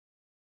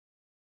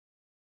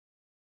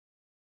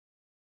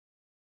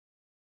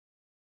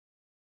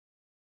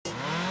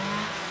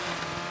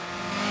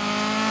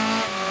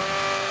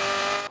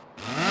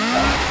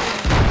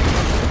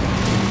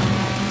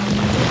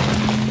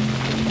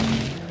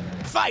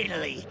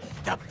Finally,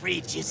 the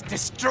breach is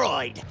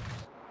destroyed.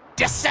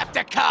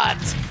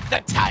 Decepticons,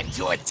 the time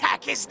to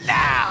attack is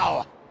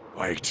now!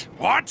 Wait,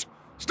 what?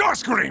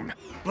 Starscream!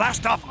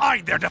 Blastoff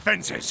eyed their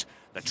defenses.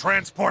 The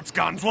transport's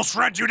guns will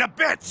shred you to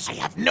bits! I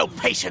have no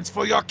patience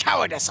for your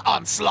cowardice,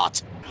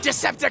 Onslaught!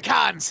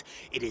 Decepticons,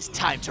 it is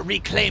time to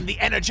reclaim the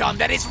energon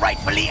that is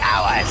rightfully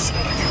ours!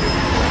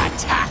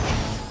 Attack!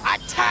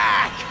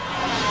 Attack!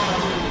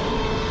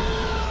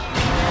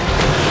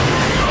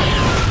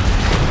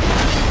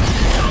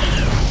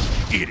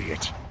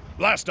 Idiot.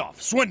 Blastoff,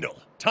 Swindle,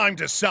 time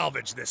to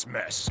salvage this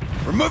mess.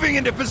 We're moving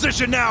into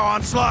position now,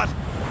 Onslaught!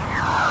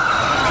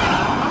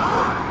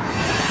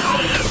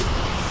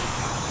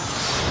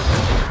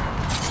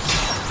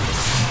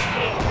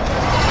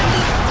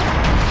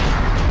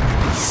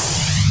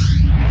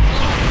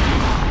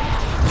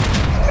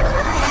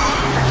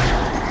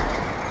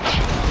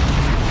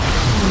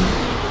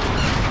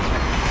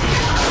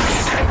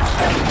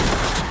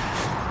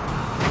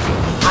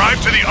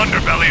 Drive to the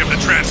underbelly of the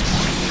transport.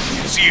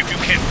 See if you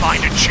can't find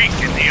a chink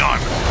in the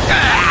armor.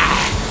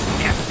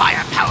 Their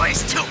firepower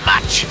is too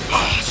much!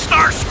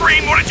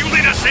 Starscream, what did you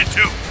lead us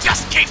into?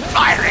 Just keep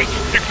firing!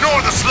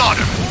 Ignore the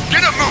slaughter.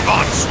 Get a move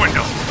on,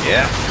 Swindle.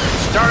 Yeah,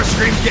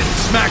 Starscream's getting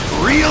smacked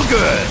real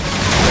good.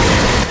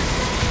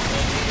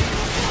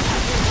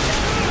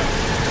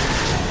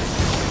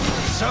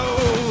 So,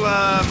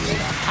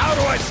 how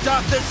do I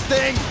stop this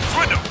thing?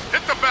 Swindle,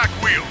 hit the back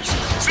wheels.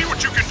 See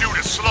what you can do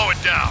to slow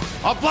it down.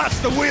 I'll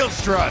blast the wheel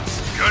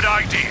struts. Good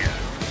idea.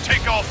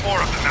 Take all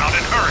 4 of them out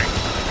and hurry.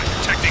 The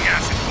protecting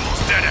acid pool's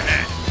dead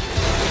ahead.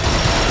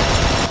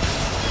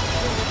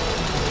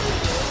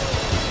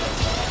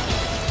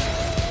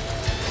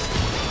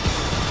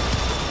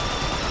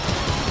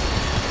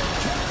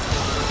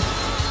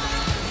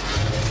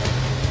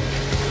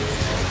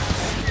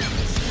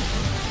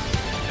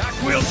 Back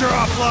wheels are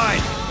offline,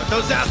 but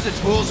those acid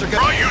pools are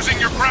gonna... Try using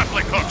your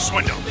grappling hook,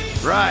 Swindle.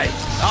 Right.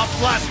 I'll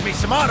blast me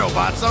some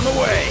Autobots on the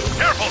way.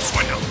 Careful,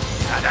 Swindle.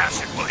 That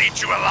acid will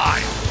eat you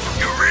alive.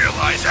 You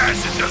realize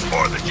acid does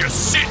more than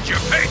just singe your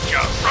paint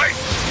job, right?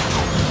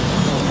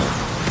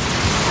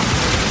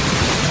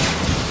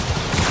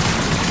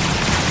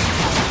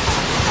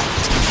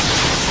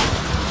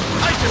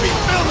 I should be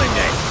filming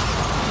this!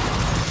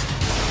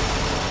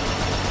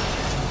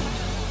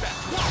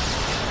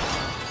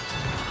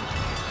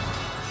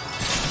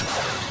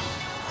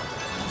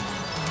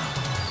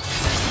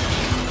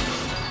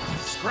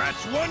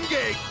 Scratch 1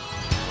 gig.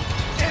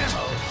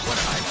 Ammo, one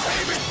of my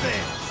favorite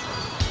things.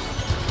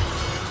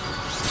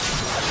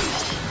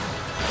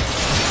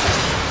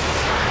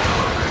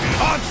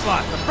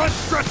 Onslaught, the front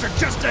struts are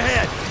just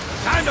ahead.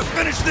 Time to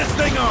finish this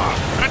thing off.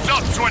 Heads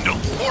up, Swindle.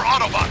 More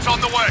Autobots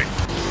on the way.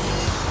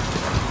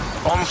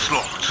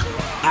 Onslaught,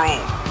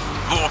 Brawl,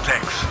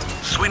 Vortex,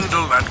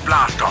 Swindle, and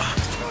Blastoff.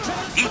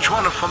 Each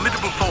one a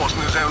formidable force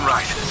in his own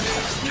right.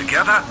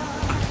 Together,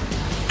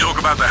 talk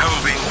about the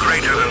whole being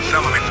greater than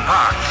some of its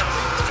parts.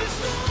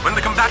 When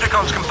the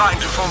Combaticons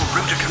combine to form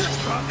Bruticus,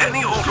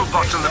 any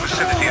Autobots in the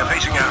vicinity are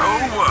facing a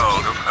whole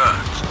world